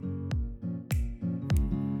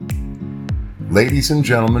Ladies and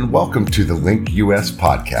gentlemen, welcome to the Link US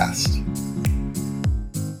podcast.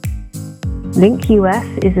 Link US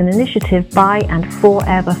is an initiative by and for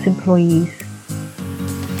Airbus employees.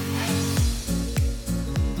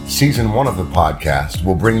 Season 1 of the podcast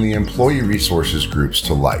will bring the employee resources groups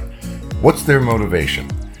to light. What's their motivation?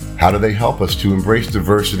 How do they help us to embrace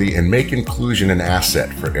diversity and make inclusion an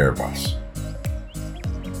asset for Airbus?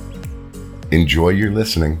 Enjoy your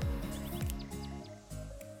listening.